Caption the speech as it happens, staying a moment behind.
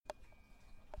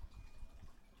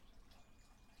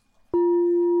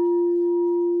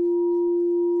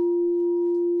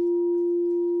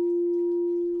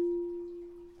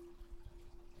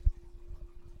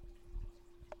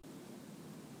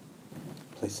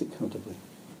Sit comfortably.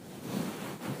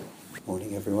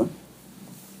 Morning, everyone.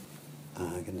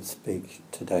 I'm going to speak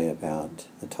today about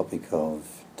the topic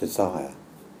of desire.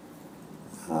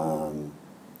 And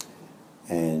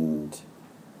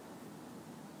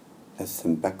there's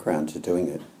some background to doing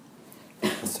it.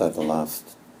 So the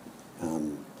last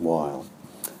while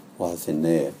I was in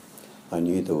there, I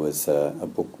knew there was a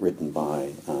book written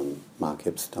by Mark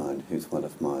Epstein, who's one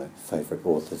of my favourite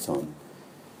authors on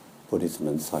Buddhism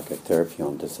and psychotherapy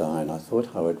on desire, and I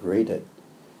thought I would read it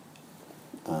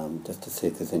just to see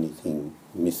if there's anything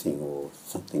missing or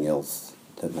something else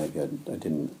that maybe I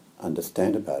didn't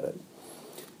understand about it.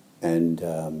 And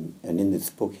in this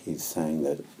book he's saying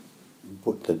that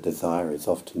the desire is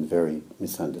often very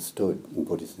misunderstood in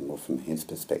Buddhism, or from his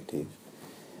perspective.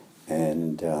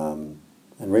 And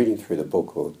reading through the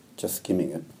book, or just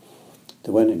skimming it,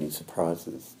 there weren't any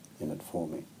surprises in it for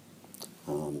me.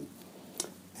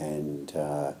 And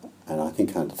I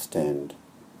think I understand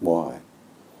why.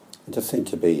 It just seemed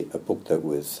to be a book that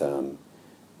was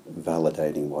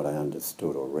validating what I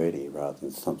understood already, rather than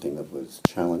something that was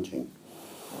challenging.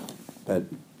 But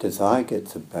desire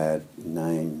gets a bad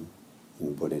name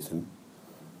in Buddhism.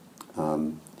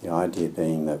 The idea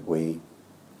being that we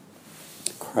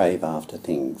crave after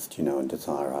things, and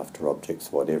desire after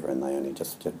objects, whatever, and they only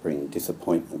just bring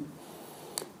disappointment.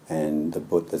 And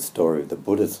the story of the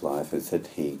Buddha's life is that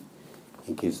he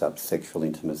gives up sexual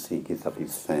intimacy, gives up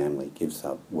his family, gives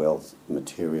up wealth,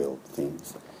 material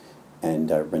things,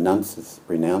 and renounces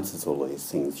all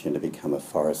these things, to become a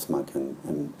forest monk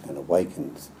and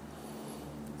awakens.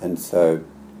 And so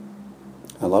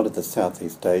a lot of the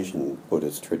Southeast Asian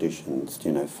Buddhist traditions,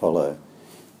 follow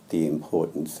the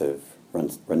importance of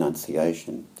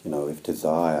renunciation. If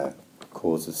desire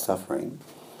causes suffering,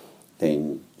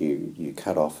 then you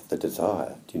cut off the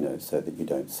desire, so that you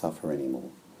don't suffer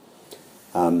anymore.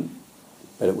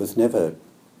 But it was never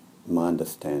my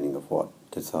understanding of what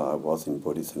desire was in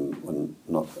Buddhism.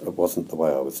 It wasn't the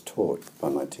way I was taught by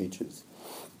my teachers.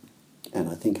 And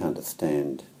I think I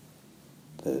understand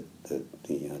the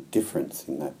difference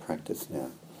in that practice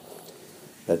now.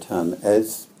 But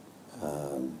as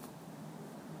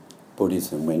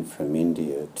Buddhism went from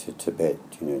India to Tibet,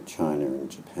 China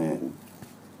and Japan,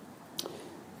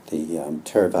 the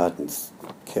Theravadins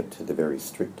kept to the very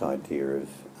strict idea of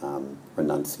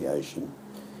renunciation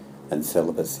and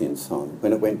celibacy and so on.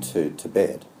 When it went to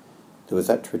Tibet, there was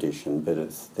that tradition, but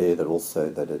it's there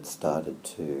that it started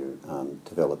to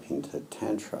develop into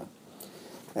Tantra.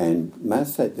 And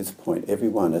mostly at this point,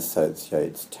 everyone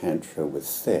associates Tantra with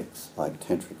sex, like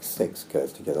tantric sex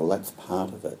goes together. Well, that's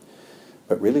part of it.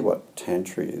 But really what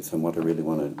Tantra is, and what I really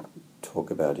want to talk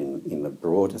about in the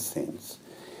broader sense,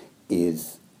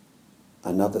 is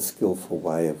another skillful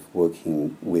way of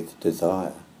working with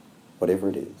desire, whatever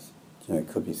it is. It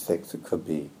could be sex, it could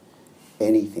be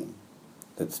anything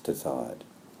that's desired.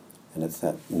 And it's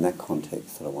in that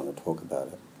context that I want to talk about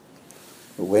it.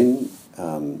 When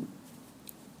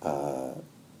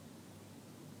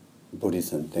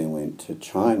Buddhism then went to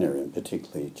China, and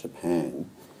particularly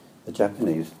Japan, the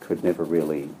Japanese could never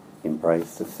really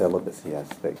embrace the celibacy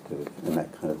aspect and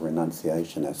that kind of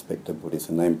renunciation aspect of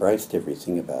Buddhism. They embraced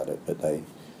everything about it, but they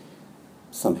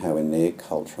somehow in their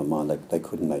cultural mind they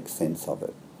couldn't make sense of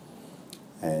it.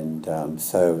 And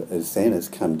so as Zen has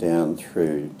come down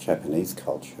through Japanese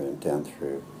culture and down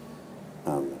through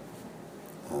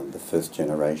the first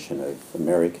generation of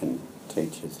American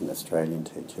teachers and Australian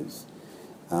teachers,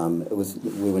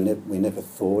 we never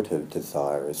thought of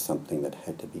desire as something that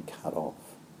had to be cut off.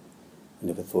 We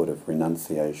never thought of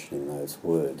renunciation in those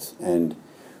words. And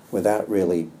without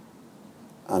really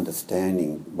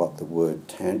understanding what the word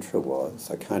Tantra was,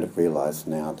 I kind of realised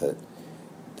now that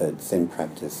Zen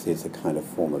practice is a kind of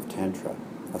form of Tantra.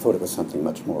 I thought it was something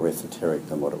much more esoteric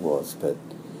than what it was, but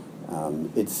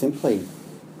it's simply,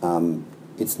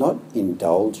 it's not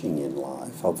indulging in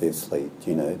life, obviously,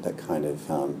 that kind of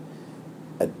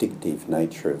addictive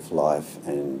nature of life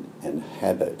and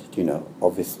habit,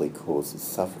 obviously causes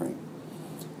suffering.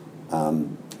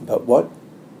 But what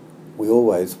we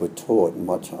always were taught, and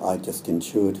what I just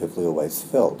intuitively always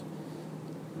felt,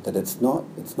 that it's not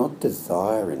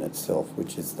desire in itself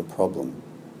which is the problem.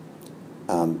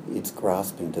 It's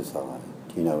grasping desire.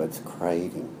 It's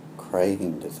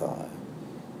craving desire.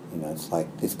 It's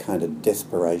like this kind of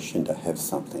desperation to have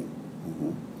something.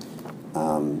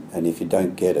 And if you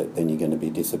don't get it, then you're going to be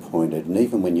disappointed. And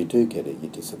even when you do get it,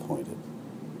 you're disappointed.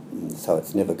 So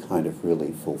it's never kind of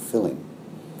really fulfilling.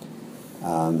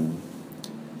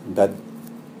 But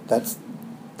that's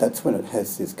when it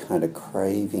has this kind of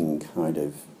craving, kind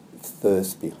of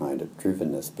thirst behind it,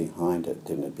 drivenness behind it,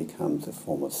 then it becomes a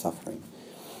form of suffering.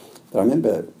 But I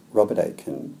remember Robert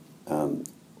Aitken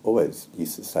always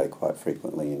used to say quite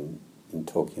frequently in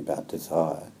talking about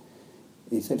desire,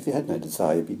 he said, if you had no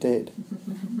desire, you'd be dead.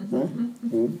 Right?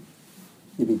 Mm-hmm.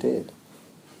 You'd be dead.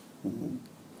 Mm-hmm.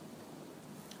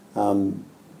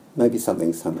 Maybe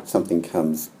something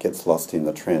gets lost in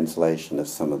the translation of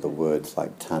some of the words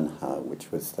like tanha,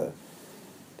 which was the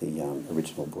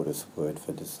original Buddhist word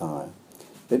for desire.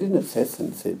 But in its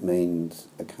essence, it means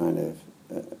a kind of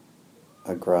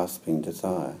a grasping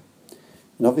desire.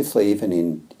 And obviously, even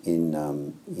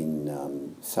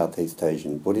in Southeast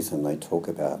Asian Buddhism, they talk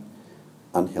about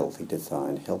unhealthy desire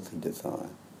and healthy desire.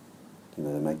 You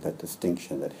know, they make that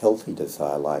distinction that healthy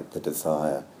desire, like the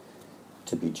desire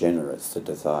to be generous, the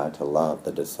desire to love,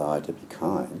 the desire to be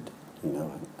kind, you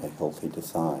know, a healthy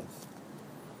desire.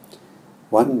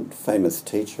 One famous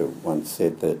teacher once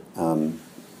said that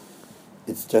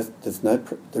it's just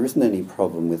there isn't any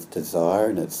problem with desire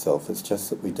in itself. It's just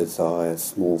that we desire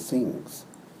small things.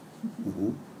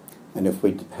 Mm-hmm. And if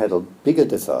we had a bigger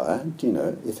desire, you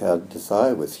know, if our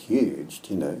desire was huge,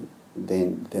 you know,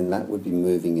 then that would be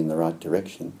moving in the right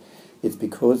direction. It's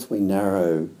because we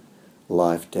narrow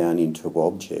life down into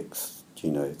objects,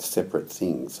 you know, separate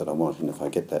things that I want, and if I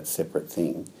get that separate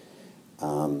thing,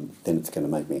 then it's going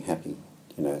to make me happy,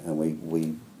 you know, and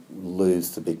we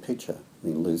lose the big picture.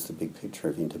 We lose the big picture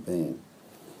of interbeing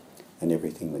and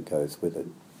everything that goes with it.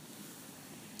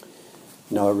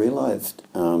 You know, I realised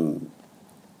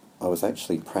I was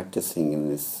actually practicing in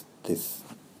this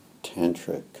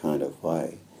tantra kind of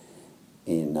way.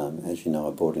 As you know,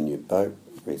 I bought a new boat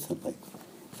recently,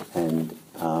 and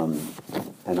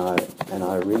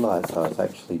I realised I was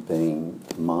actually being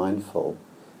mindful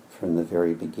from the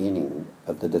very beginning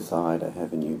of the desire to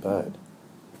have a new boat.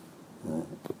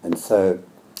 And so,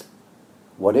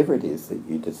 whatever it is that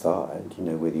you decide, you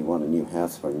know, whether you want a new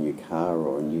house or a new car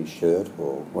or a new shirt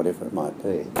or whatever it might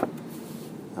be,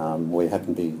 or you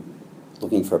happen to be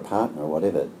looking for a partner or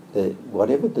whatever,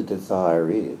 whatever the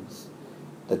desire is,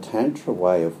 the Tantra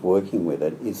way of working with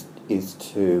it is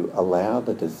to allow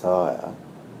the desire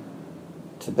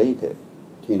to be there,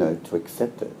 you know, to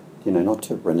accept it, you know, not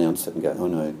to renounce it and go, oh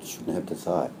no, you shouldn't have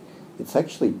desire. It's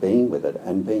actually being with it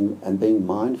and being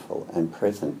mindful and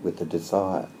present with the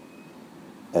desire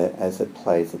as it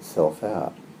plays itself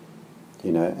out,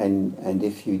 you know, and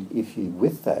if you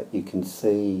with that you can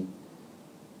see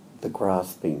the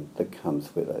grasping that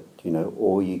comes with it, you know,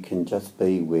 or you can just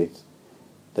be with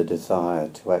the desire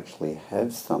to actually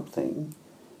have something,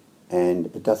 and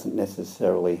it doesn't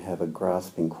necessarily have a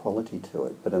grasping quality to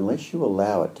it, but unless you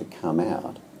allow it to come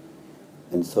out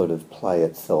and sort of play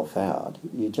itself out,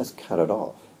 you just cut it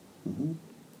off. Mm-hmm.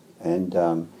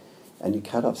 And you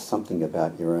cut off something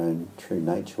about your own true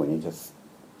nature when you just,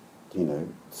 you know,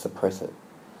 suppress it.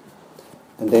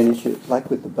 And then, if you, like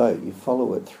with the boat, you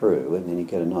follow it through and then you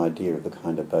get an idea of the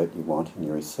kind of boat you want and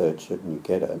you research it and you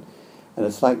get it. And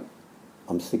it's like,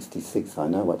 I'm 66, I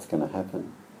know what's going to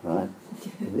happen, right?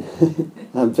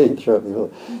 I've been through it before.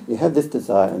 You have this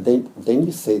desire and then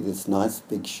you see this nice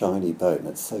big shiny boat and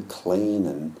it's so clean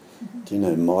and, you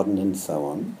know, modern and so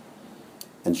on,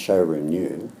 and showroom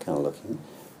new kind of looking.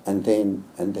 And then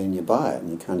you buy it and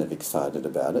you're kind of excited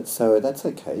about it. So that's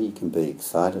okay, you can be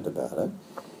excited about it.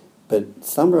 But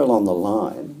somewhere along the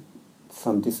line,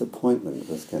 some disappointment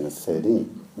was going to set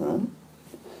in, right?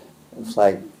 It's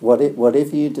like,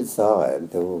 whatever you desire,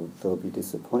 there will be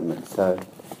disappointment. So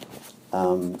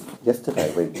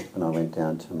yesterday when I went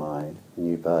down to my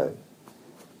new boat,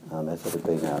 as it had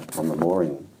been out on the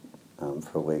mooring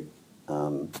for a week,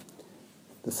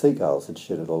 the seagulls had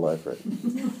shitted all over it.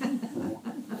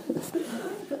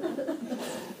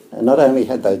 And not only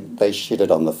had they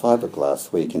shitted on the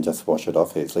fiberglass where you can just wash it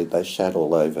off easily, they shat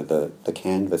all over the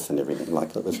canvas and everything,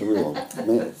 like it was a real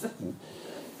mess.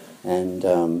 And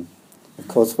of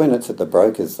course, when it's at the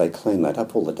brokers, they clean that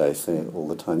up all the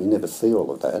time. You never see all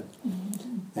of that.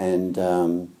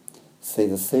 And see,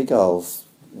 the seagulls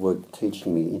were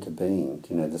teaching me interbeing.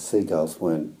 You know, the seagulls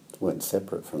weren't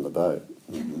separate from the boat.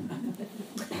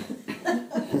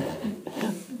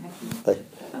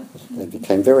 They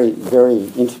became very,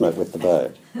 very intimate with the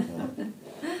boat.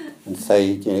 And so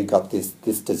you got this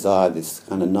desire, this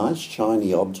kind of nice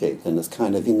shiny object, and it's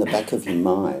kind of in the back of your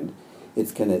mind.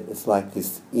 It's like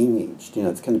this image, you know,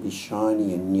 it's going to be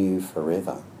shiny and new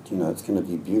forever. You know, it's going to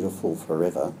be beautiful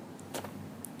forever.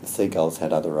 The seagulls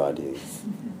had other ideas.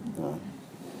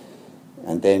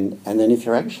 And then if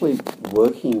you're actually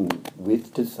working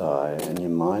with desire and you're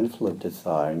mindful of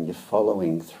desire and you're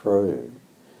following through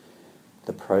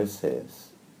the process,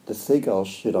 the seagulls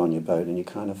shit on your boat and you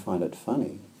kind of find it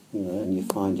funny, you know, and you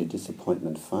find your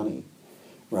disappointment funny.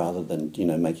 rather than,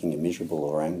 making you miserable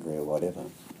or angry or whatever.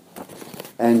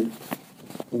 And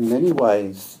in many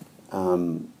ways,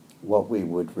 what we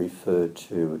would refer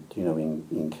to,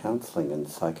 in counselling and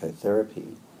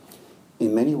psychotherapy,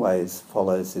 in many ways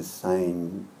follows this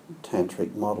same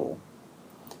tantric model,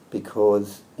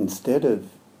 because instead of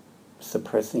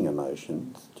suppressing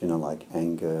emotions, like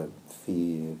anger,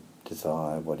 fear,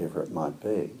 desire, whatever it might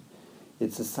be,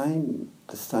 it's the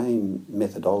same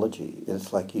methodology.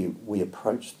 It's like we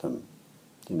approach them,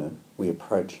 we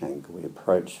approach anger, we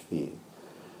approach fear,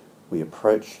 we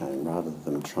approach shame rather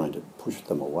than trying to push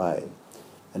them away.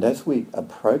 And as we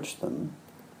approach them,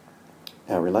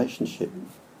 our relationship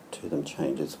to them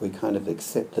changes. We kind of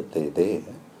accept that they're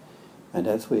there, and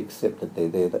as we accept that they're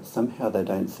there, that somehow they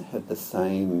don't have the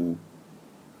same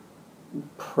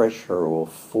pressure or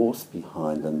force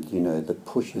behind them, that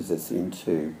pushes us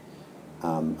into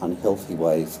unhealthy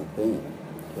ways of being,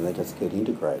 and they just get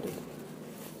integrated.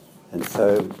 And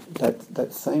so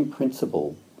that same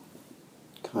principle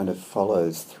kind of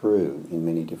follows through in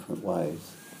many different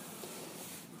ways.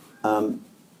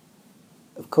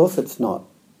 Of course, it's not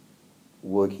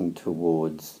working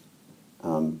towards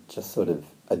just sort of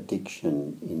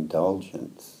addiction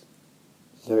indulgence.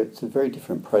 So it's a very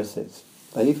different process.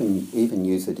 They even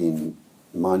use it in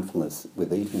mindfulness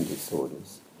with eating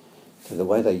disorders. So the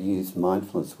way they use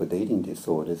mindfulness with eating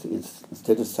disorders is,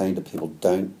 instead of saying to people,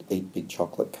 don't eat big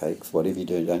chocolate cakes, whatever you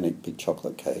do, don't eat big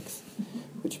chocolate cakes,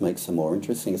 which makes them more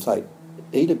interesting. It's like,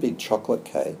 eat a big chocolate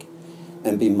cake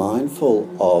and be mindful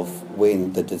of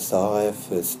when the desire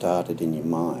first started in your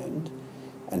mind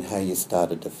and how you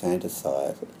started to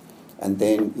fantasize. And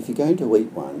then if you're going to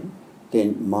eat one,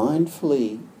 then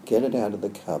mindfully get it out of the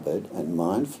cupboard and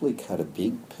mindfully cut a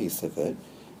big piece of it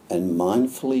and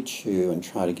mindfully chew and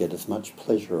try to get as much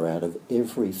pleasure out of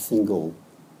every single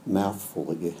mouthful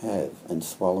that you have and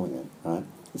swallowing it, right?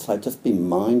 It's like, just be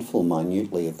mindful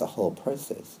minutely of the whole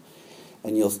process.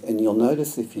 And you'll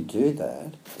notice if you do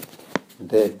that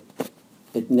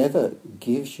it never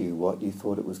gives you what you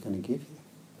thought it was going to give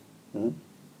you.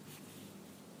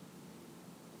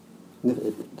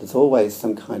 There's always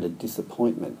some kind of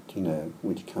disappointment,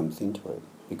 which comes into it,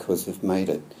 because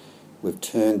we've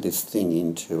turned this thing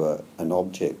into an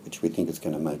object which we think is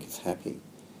going to make us happy,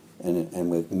 and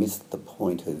we've missed the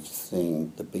point of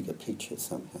seeing the bigger picture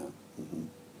somehow.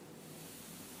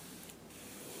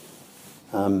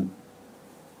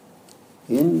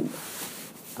 In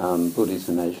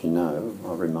Buddhism, as you know,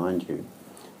 I'll remind you,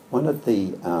 one of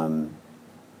the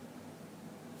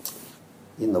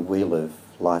in the wheel of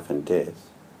life and death,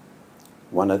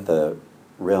 one of the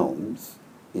realms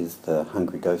is the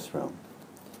hungry ghost realm.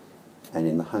 And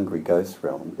in the hungry ghost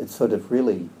realm, it sort of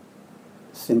really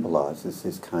symbolises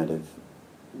this kind of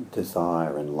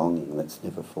desire and longing that's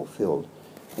never fulfilled.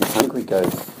 And hungry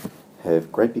ghosts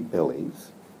have great big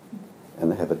bellies,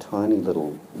 and they have a tiny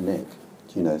little neck,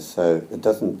 so it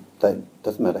doesn't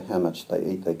matter how much they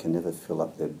eat, they can never fill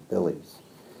up their bellies.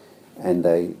 And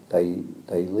they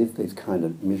live these kind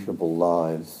of miserable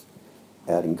lives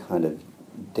out in kind of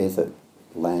desert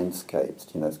landscapes,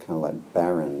 it's kind of like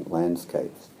barren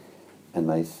landscapes. And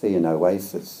they see an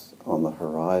oasis on the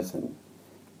horizon,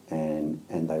 and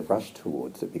they rush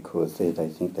towards it because there they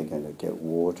think they're going to get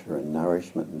water and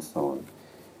nourishment and so on.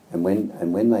 And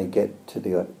when they get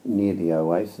to near the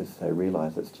oasis, they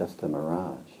realise it's just a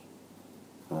mirage.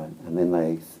 Right? And then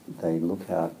they look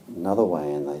out another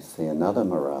way and they see another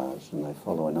mirage, and they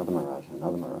follow another mirage,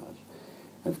 another mirage.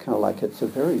 And it's kind of like, it's a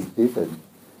very vivid,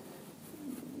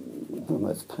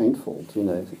 almost painful,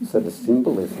 sort of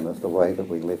symbolism of the way that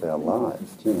we live our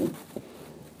lives,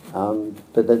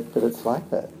 but it's like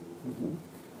that.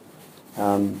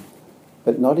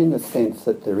 But not in the sense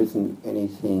that there isn't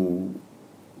anything,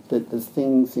 that there's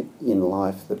things in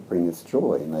life that bring us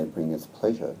joy and they bring us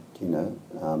pleasure,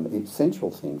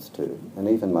 essential things too. And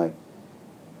even like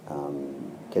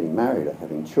getting married or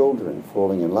having children,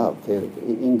 falling in love.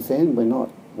 In Zen, we're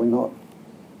not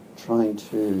trying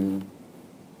to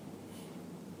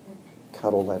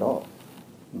cut all that off.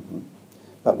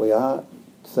 But we are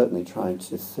certainly trying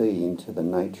to see into the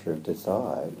nature of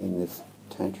desire in this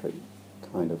tantric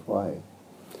kind of way.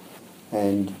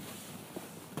 And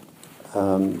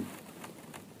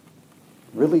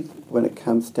really, when it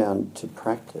comes down to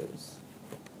practice,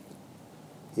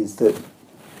 is that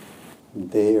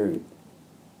there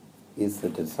is the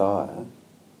desire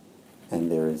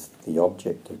and there is the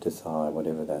object of desire,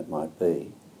 whatever that might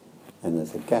be, and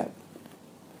there's a gap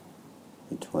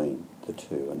between the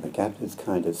two, and the gap is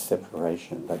kind of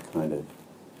separation, that kind of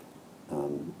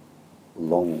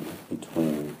longing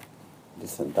between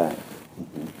this and that.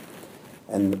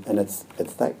 And it's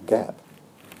that gap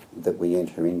that we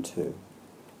enter into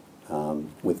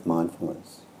with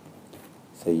mindfulness.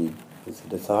 So there's the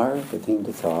desire of the thing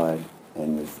desired,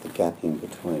 and there's the gap in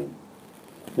between.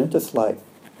 You know, just like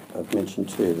I've mentioned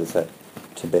too, there's that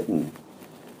Tibetan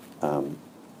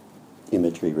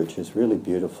imagery which is really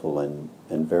beautiful and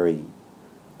very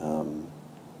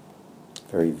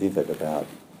very vivid about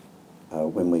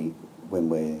when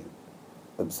we're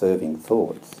observing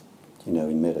thoughts, you know,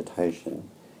 in meditation,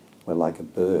 we're like a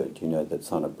bird, you know,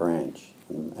 that's on a branch,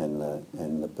 and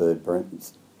the bird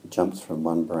jumps from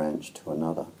one branch to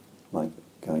another, like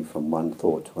going from one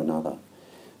thought to another,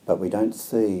 but we don't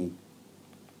see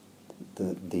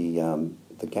the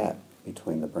gap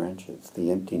between the branches,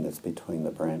 the emptiness between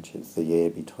the branches, the air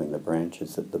between the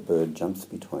branches that the bird jumps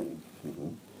between. Mm-hmm.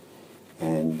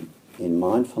 And in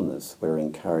mindfulness, we're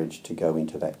encouraged to go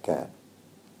into that gap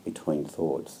between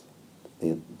thoughts,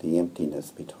 the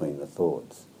emptiness between the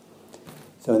thoughts.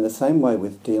 So in the same way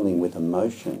with dealing with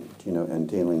emotion, you know, and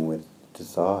dealing with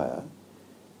desire,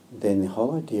 then the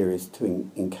whole idea is to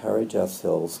encourage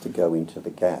ourselves to go into the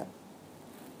gap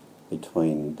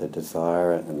between the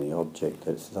desire and the object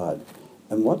that's desired.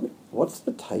 And what's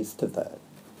the taste of that?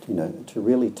 You know, to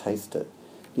really taste it.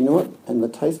 You know what? And the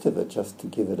taste of it, just to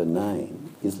give it a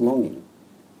name, is longing.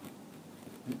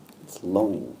 It's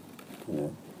longing, you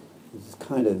know. It's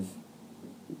kind of,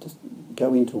 just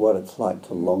go into what it's like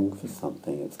to long for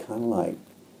something. It's kind of like,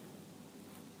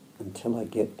 until I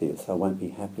get this, I won't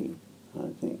be happy, I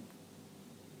think.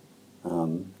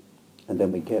 And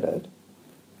then we get it.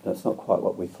 That's not quite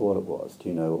what we thought it was,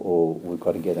 you know, or we've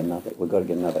got to get another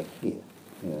here,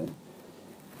 you know.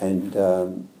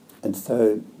 And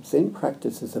so Zen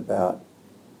practice is about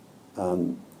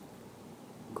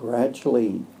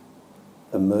gradually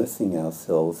immersing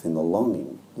ourselves in the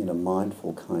longing in a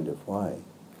mindful kind of way.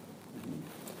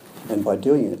 And by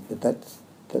doing it,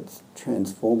 that's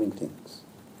transforming things.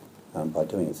 By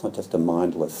doing it, it's not just a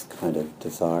mindless kind of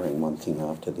desiring one thing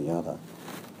after the other.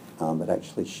 It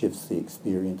actually shifts the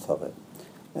experience of it.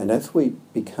 And as we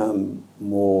become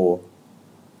more,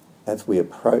 as we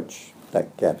approach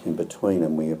that gap in between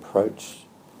and we approach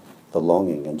the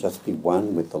longing and just be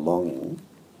one with the longing,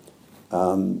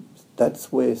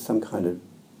 that's where some kind of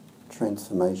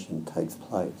transformation takes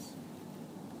place.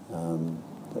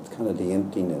 That's kind of the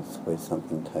emptiness where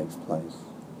something takes place.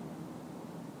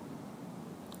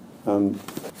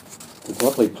 There's a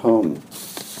lovely poem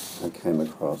I came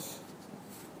across.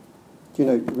 Do you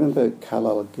know, remember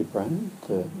Khalil Gibran,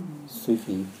 the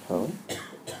Sufi poet?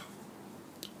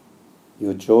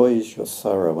 Your joy is your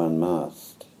sorrow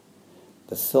unmasked,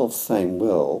 the self-same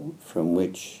well from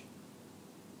which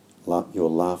your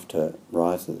laughter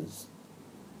rises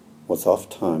was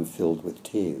oft-time filled with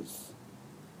tears.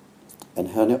 And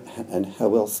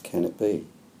how else can it be?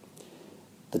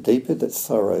 The deeper that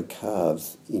sorrow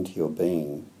carves into your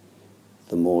being,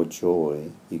 the more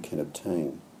joy you can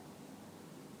obtain.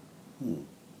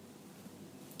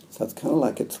 So it's kind of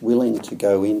like it's willing to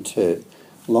go into,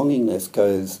 longingness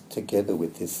goes together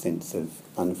with this sense of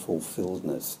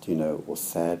unfulfilledness, you know, or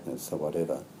sadness or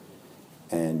whatever,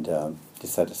 and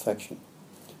dissatisfaction.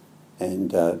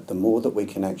 And the more that we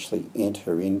can actually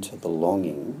enter into the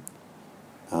longing,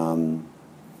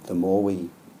 the more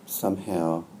we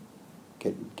somehow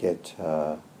get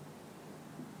the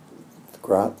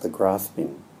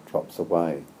grasping drops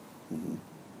away. Mm-hmm.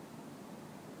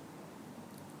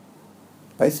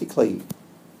 Basically,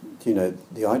 you know,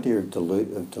 the idea of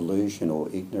delusion or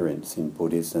ignorance in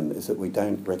Buddhism is that we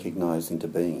don't recognise into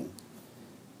being.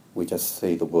 We just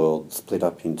see the world split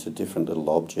up into different little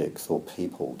objects or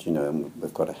people, you know, and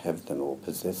we've got to have them or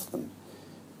possess them.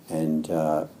 And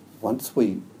once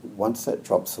that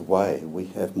drops away, we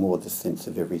have more the sense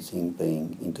of everything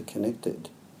being interconnected.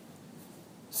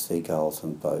 Seagulls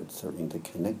and boats are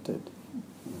interconnected.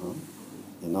 You know?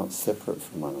 They're not separate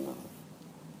from one another.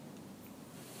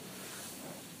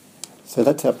 So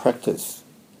that's our practice.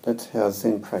 That's how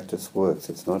Zen practice works.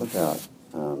 It's not about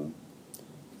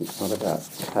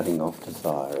cutting off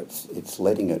desire. It's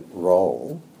letting it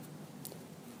roll,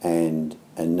 and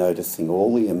noticing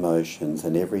all the emotions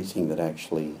and everything that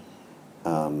actually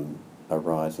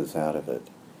arises out of it.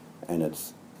 And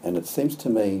it seems to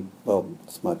me, well,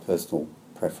 it's my personal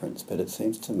preference, but it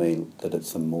seems to me that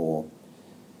it's a more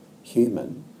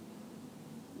human,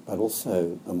 but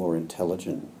also a more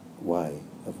intelligent way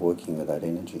of working with that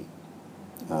energy,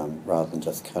 rather than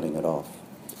just cutting it off.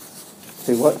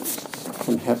 See, what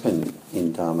can happen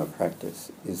in Dharma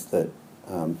practice is that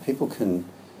people can,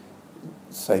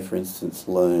 say for instance,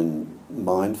 learn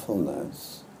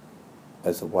mindfulness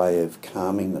as a way of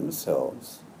calming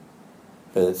themselves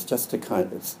but it's just a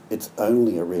kind. It's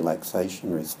only a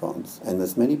relaxation response, and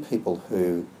there's many people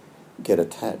who get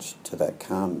attached to that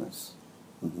calmness,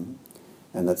 and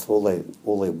that's all they're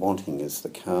wanting is the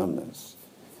calmness.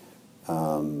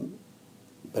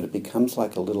 But it becomes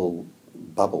like a little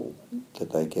bubble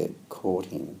that they get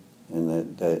caught in,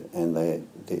 and they're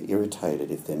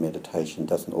irritated if their meditation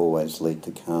doesn't always lead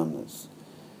to calmness.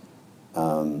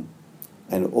 And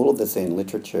all of the Zen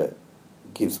literature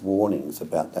gives warnings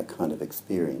about that kind of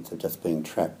experience of just being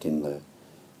trapped in the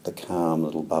calm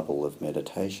little bubble of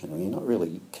meditation, and you're not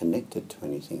really connected to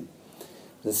anything.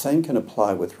 The same can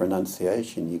apply with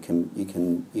renunciation. You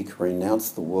can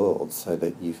renounce the world so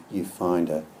that you find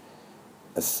a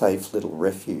safe little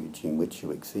refuge in which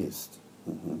you exist.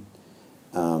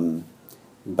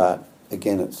 But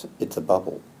again, it's a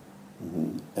bubble,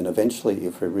 and eventually,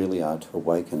 if we really are to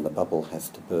awaken, the bubble has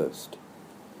to burst.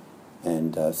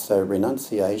 And so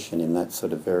renunciation in that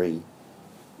sort of very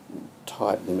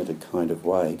tight, limited kind of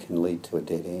way can lead to a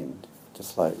dead end,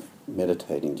 just like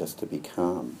meditating just to be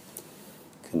calm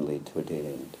can lead to a dead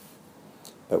end.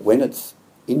 But when it's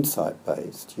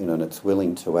insight-based, and it's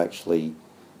willing to actually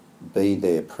be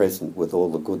there present with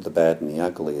all the good, the bad and the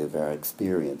ugly of our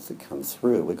experience that comes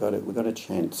through, we've got a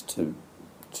chance to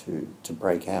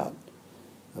break out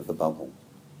of the bubble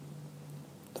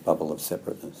of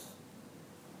separateness.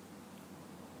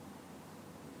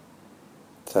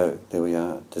 So there we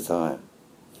are, desire.